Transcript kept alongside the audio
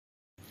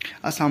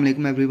Assalamu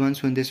alaikum everyone.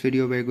 So in this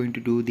video we're going to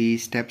do the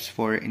steps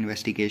for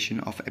investigation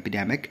of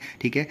epidemic.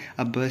 ठीक है,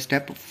 अब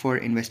step for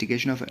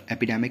investigation of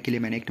epidemic के लिए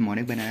मैंने एक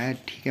mnemonic बनाया है.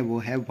 ठीक है, वो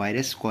है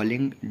virus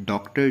calling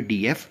doctor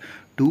DF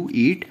to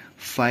eat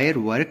fire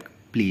work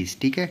please.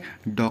 ठीक है,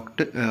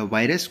 doctor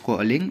virus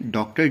calling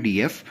doctor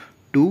DF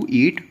to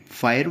eat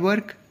fire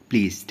work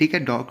please. ठीक है,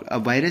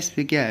 वायरस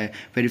पे क्या है,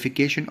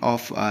 वेरिफिकेशन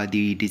ऑफ द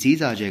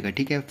डिजीज़ आ जाएगा.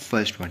 ठीक है,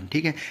 फर्स्ट वन.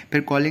 ठीक है,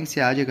 फिर कॉलिंग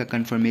से आ जाएगा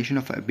कंफर्मेशन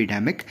ऑफ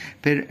एपिडेमिक.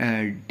 फिर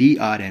डी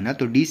आर है ना,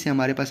 तो डी से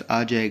हमारे पास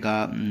आ जाएगा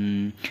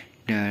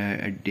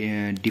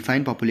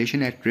define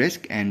population at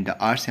risk, and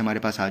are से हमारे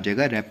पास आ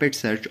जाएगा rapid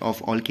search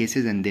of all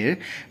cases and there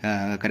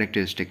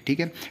characteristic. ठीक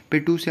है,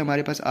 फिर टू से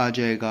हमारे पास आ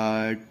जाएगा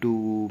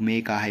टू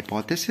मेक अ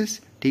हाइपोथेसिस.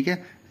 ठीक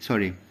है,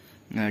 सॉरी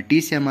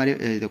टी से हमारे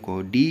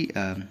देखो D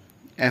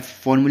F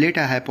formulate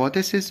a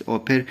hypothesis,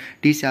 और फिर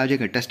टी से आ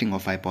जाएगा टेस्टिंग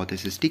ऑफ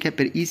हाइपोथेसिस. ठीक है,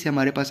 फिर ई से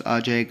हमारे पास आ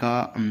जाएगा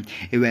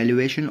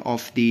evaluation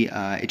of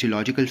the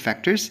aetiological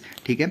factors.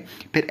 ठीक है,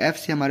 फिर एफ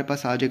से हमारे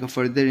पास आ जाएगा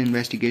फर्दर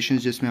इन्वेस्टिगेशन,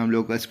 जिसमें हम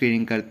लोग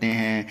स्क्रीनिंग करते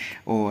हैं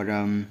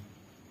और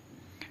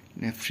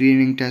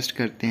स्क्रीनिंग टेस्ट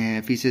करते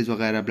हैं, फीसेस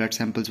वगैरह, ब्लड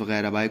सैंपल्स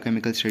वगैरह,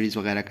 बायोकेमिकल स्टडीज़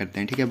वगैरह करते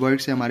हैं. ठीक है, वर्क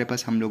से हमारे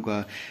पास हम लोग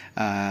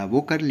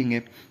वो कर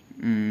लेंगे,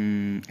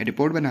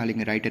 रिपोर्ट बना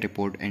लेंगे, right a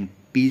report. And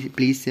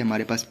please से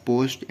हमारे पास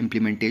post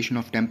implementation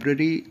of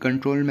temporary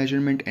control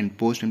measurement and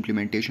post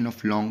implementation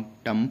of long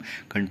term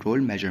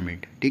control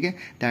measurement. ठीक है,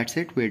 that's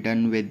it, we are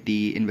done with the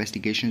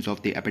investigations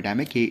of the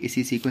epidemic. ये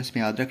इसी sequence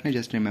में याद रखना.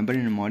 Just remember,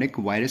 mnemonic,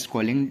 virus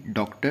calling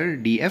doctor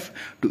DF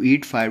to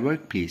eat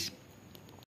firework please.